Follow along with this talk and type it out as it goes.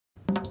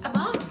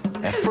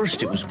At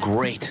first, it was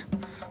great.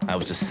 I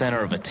was the center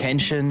of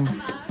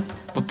attention.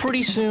 But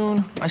pretty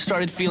soon, I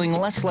started feeling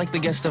less like the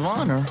guest of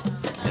honor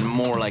and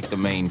more like the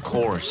main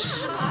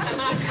course.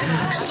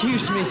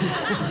 Excuse me.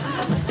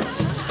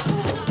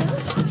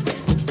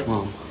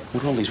 Mom,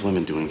 what are all these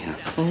women doing here?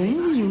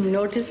 You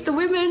noticed the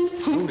women.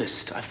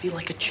 Noticed. I feel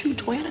like a chew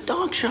toy at a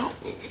dog show.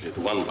 Did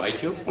one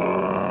bite you?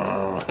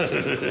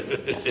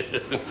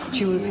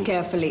 Choose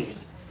carefully.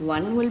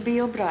 One will be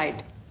your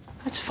bride.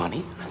 That's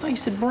funny. I thought you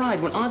said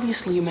bride, when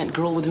obviously you meant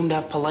girl with whom to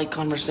have polite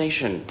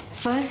conversation.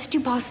 First, you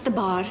pass the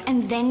bar,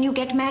 and then you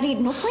get married.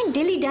 No point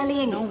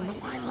dilly-dallying. No,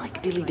 I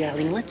like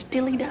dilly-dallying. Let's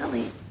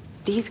dilly-dally.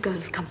 These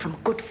girls come from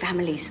good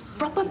families,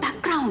 proper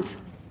backgrounds.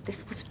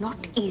 This was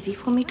not easy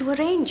for me to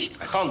arrange.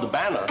 I found the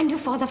banner. And your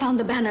father found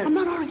the banner. I'm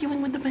not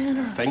arguing with the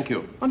banner. Thank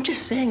you. I'm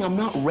just saying I'm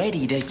not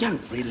ready to,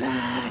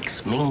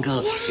 Relax,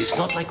 mingle. Yeah. It's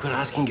not like we're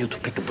asking you to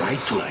pick a bride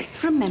tonight.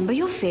 Remember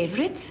your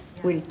favorites?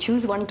 We'll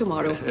choose one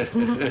tomorrow.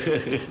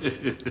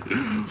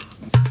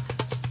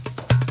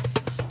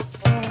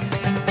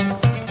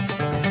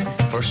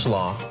 First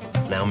law,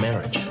 now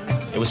marriage.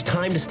 It was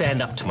time to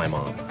stand up to my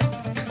mom.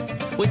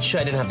 Which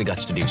I didn't have the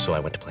guts to do, so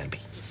I went to Plan B.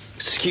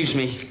 Excuse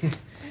me.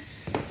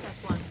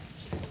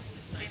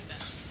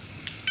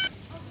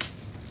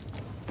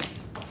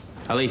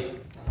 Ali.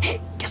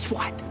 Hey, guess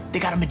what? They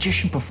got a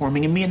magician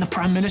performing, and me and the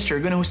Prime Minister are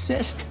going to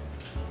assist.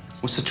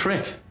 What's the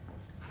trick?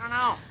 I don't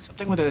know.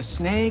 Something with a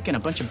snake and a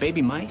bunch of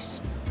baby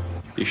mice.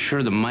 You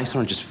sure the mice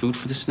aren't just food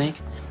for the snake?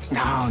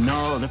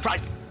 No, they're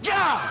probably...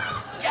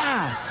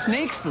 Yeah,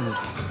 snake food.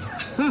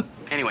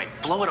 Anyway,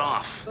 blow it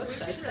off.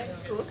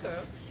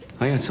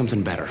 I got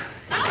something better.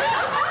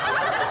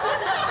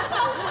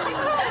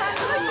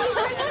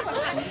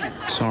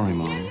 Sorry,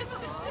 Mom.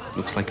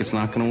 Looks like it's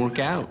not gonna work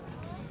out.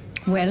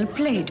 Well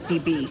played,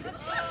 BB.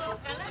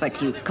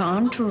 But you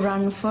can't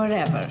run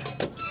forever.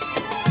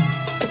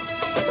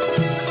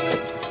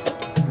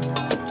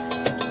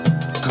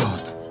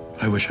 God,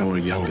 I wish I were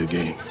young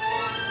again.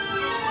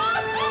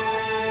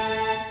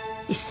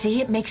 You see,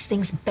 it makes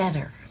things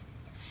better.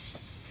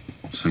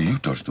 So you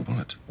dodged a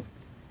bullet?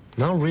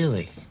 Not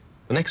really.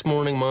 The next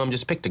morning, Mom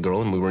just picked a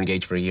girl, and we were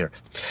engaged for a year.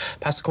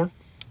 Pass the corn?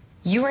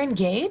 You were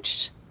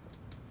engaged?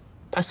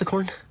 Pass the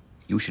corn?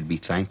 You should be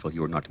thankful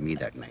you were not me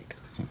that night.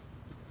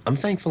 I'm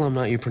thankful I'm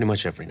not you pretty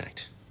much every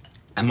night.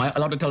 Am I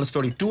allowed to tell a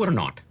story too or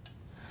not?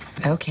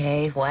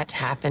 Okay, what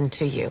happened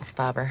to you,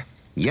 Bobber?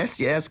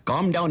 Yes,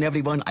 calm down,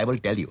 everyone. I will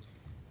tell you.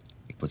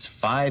 It was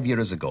 5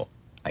 years ago.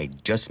 I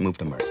just moved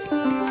to Mercy.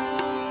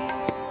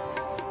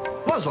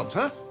 Muslims,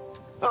 huh?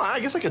 Well,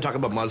 I guess I could talk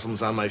about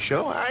Muslims on my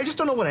show. I just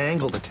don't know what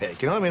angle to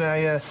take, you know? I mean,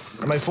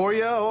 am I for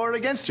you or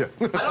against you?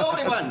 Hello,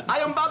 everyone. I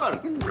am Bobber.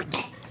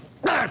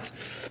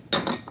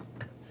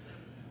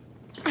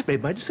 I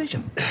made my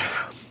decision.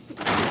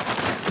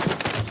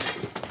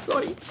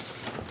 Sorry.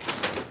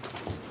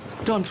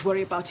 Don't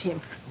worry about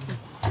him.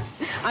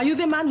 Are you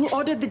the man who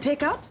ordered the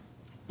takeout?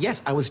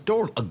 Yes, I was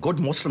told a good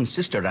Muslim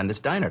sister ran this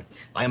diner.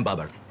 I am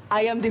Bobber.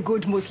 I am the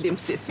good Muslim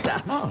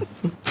sister. Oh.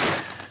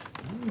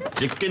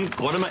 Chicken,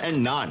 korma,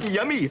 and naan.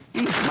 Yummy.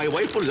 My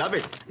wife will love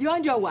it. You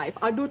and your wife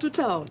are new to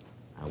town.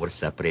 We're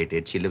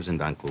separated. She lives in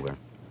Vancouver.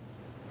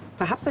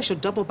 Perhaps I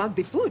should double bag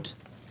the food.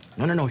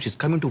 No. She's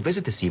coming to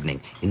visit this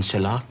evening.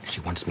 Inshallah, she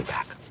wants me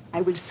back.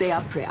 I will say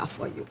a prayer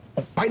for you.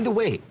 Oh, by the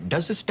way,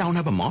 does this town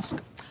have a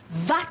mosque?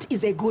 That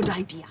is a good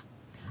idea.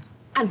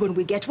 And when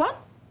we get one,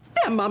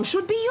 their mom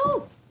should be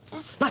you.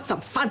 Not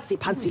some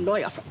fancy-pantsy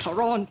lawyer from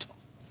Toronto.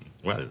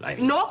 Well,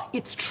 No,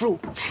 it's true.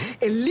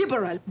 A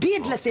liberal,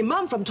 beardless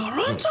imam from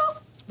Toronto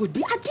would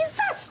be a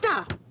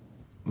disaster.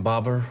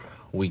 Bobber,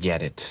 we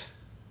get it.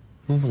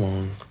 Move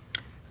along.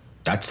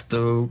 That's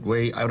the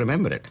way I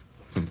remember it.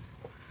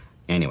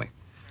 Anyway,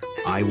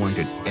 I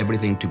wanted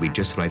everything to be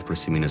just right for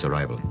Semina's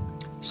arrival.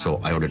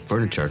 So I ordered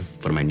furniture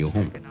for my new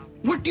home.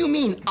 What do you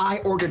mean I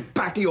ordered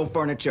patio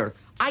furniture?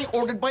 I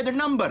ordered by the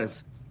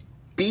numbers.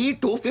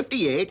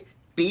 P258,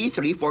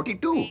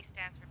 P342.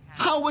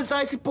 How was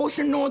I supposed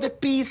to know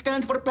that P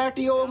stands for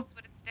patio?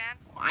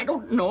 I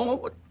don't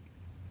know.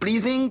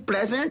 Pleasing,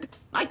 pleasant?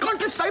 I can't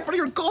decipher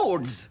your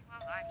codes. Well,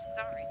 I'm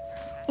sorry,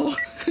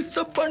 sir.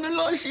 Oh,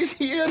 subhanallah, she's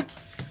here.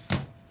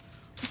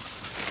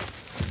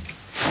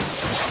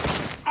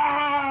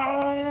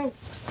 Oh.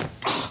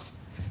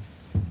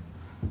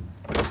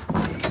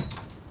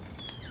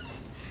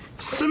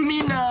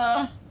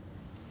 Samina!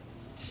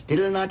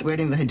 Still not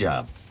wearing the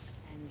hijab.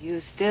 And you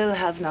still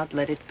have not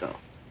let it go.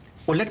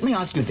 Oh, let me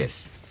ask you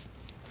this.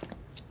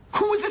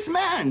 Who is this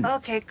man?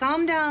 Okay,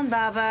 calm down,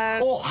 Baba.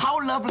 Oh,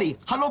 how lovely.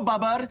 Hello,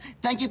 Babar.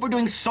 Thank you for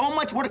doing so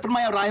much work for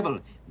my arrival.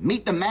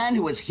 Meet the man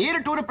who is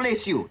here to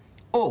replace you.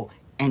 Oh,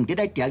 and did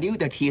I tell you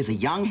that he is a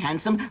young,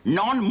 handsome,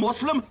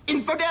 non-Muslim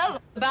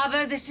infidel?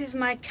 Baba, this is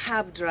my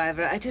cab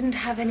driver. I didn't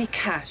have any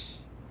cash.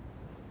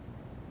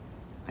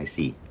 I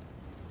see.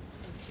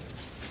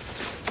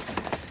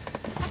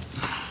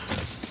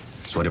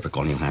 Sorry for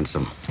calling you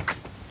handsome.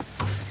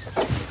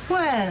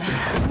 Well,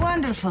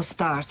 wonderful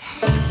start.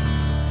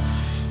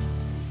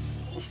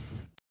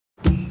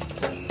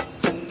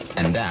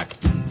 And that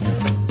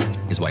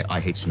is why I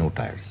hate snow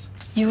tires.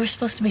 You were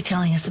supposed to be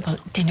telling us about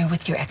dinner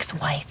with your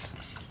ex-wife.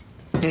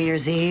 New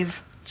Year's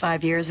Eve,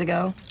 5 years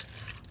ago.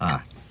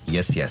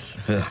 Yes.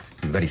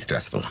 Very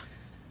stressful.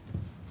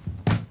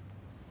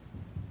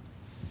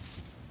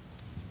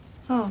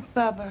 Oh,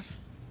 Babar.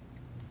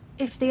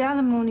 If the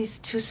alimony's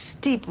too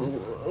steep,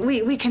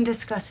 we can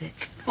discuss it.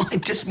 Oh, I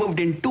just moved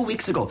in 2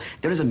 weeks ago.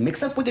 There is a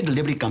mix-up with the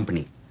delivery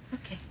company.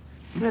 Okay.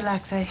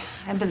 Relax, I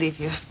believe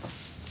you.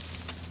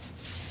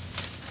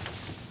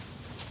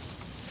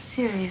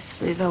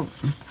 Seriously, though,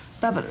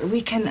 Babar,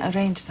 we can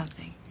arrange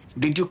something.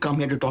 Did you come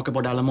here to talk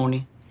about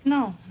alimony?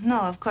 No,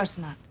 of course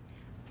not.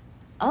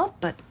 Oh,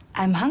 but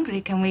I'm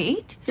hungry. Can we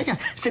eat? Yeah.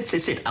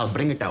 Sit. I'll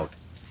bring it out.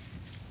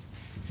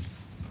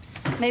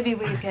 Maybe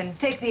we can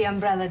take the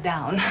umbrella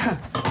down.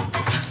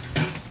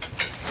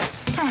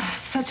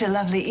 Such a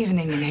lovely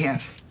evening in here.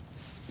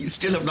 You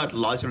still have not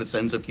lost your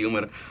sense of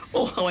humor.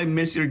 Oh, how I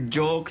miss your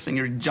jokes and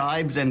your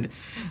jibes and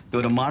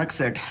your remarks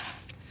that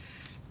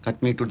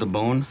cut me to the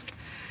bone.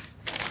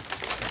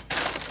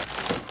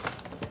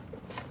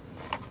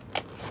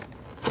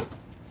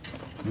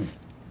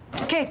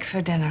 Cake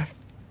for dinner.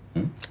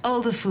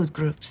 All the food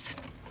groups.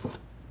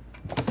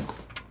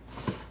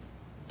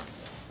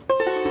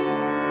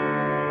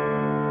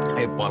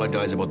 I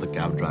apologize about the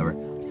cab driver.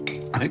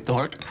 I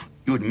thought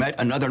you'd met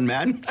another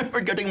man and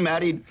we're getting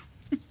married.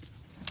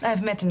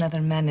 I've met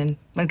another man and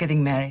we're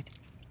getting married.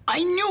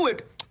 I knew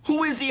it.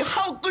 Who is he?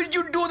 How could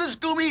you do this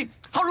to me?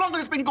 How long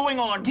has this been going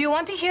on? Do you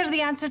want to hear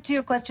the answer to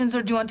your questions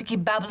or do you want to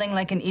keep babbling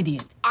like an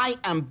idiot? I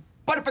am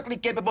perfectly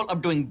capable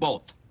of doing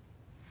both.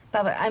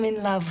 Baba, I'm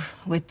in love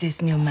with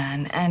this new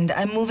man and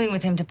I'm moving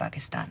with him to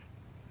Pakistan.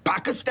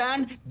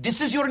 Pakistan?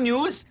 This is your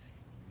news?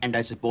 And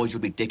I suppose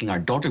you'll be taking our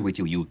daughter with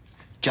you, you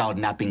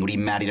child-napping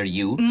remarrier,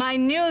 you. My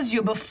news,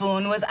 you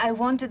buffoon, was I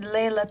wanted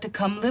Layla to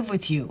come live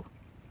with you.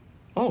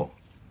 Oh.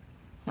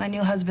 My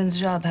new husband's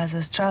job has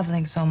us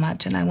traveling so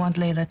much, and I want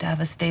Layla to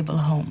have a stable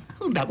home.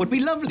 Oh, that would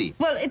be lovely.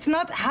 Well, it's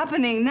not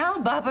happening now,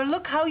 Baba.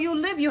 Look how you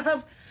live. You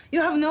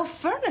have no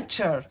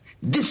furniture.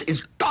 This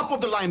is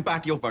top-of-the-line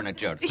patio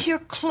furniture. Your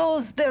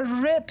clothes, they're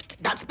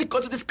ripped. That's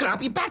because of this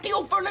crappy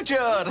patio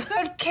furniture.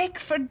 Serve cake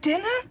for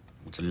dinner?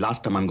 It's the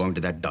last time I'm going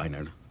to that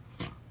diner.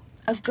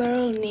 A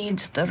girl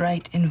needs the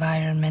right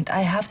environment.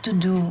 I have to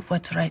do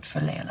what's right for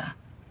Layla.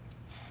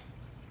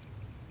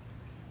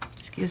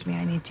 Excuse me,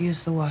 I need to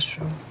use the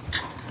washroom.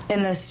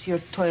 Unless your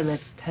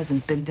toilet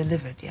hasn't been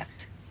delivered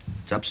yet.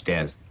 It's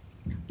upstairs.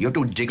 You have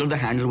to jiggle the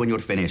handle when you're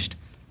finished.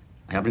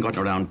 I haven't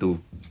gotten around to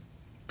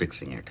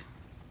fixing it.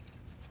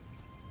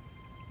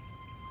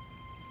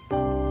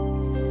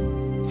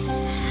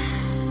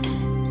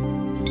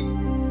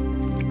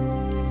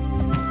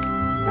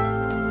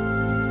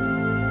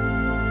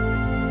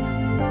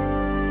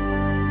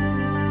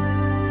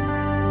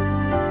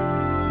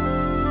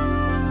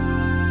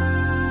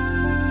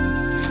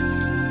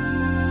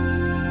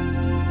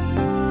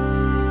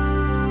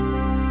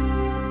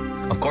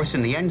 Of course,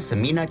 in the end,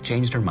 Samina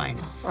changed her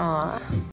mind. Aw.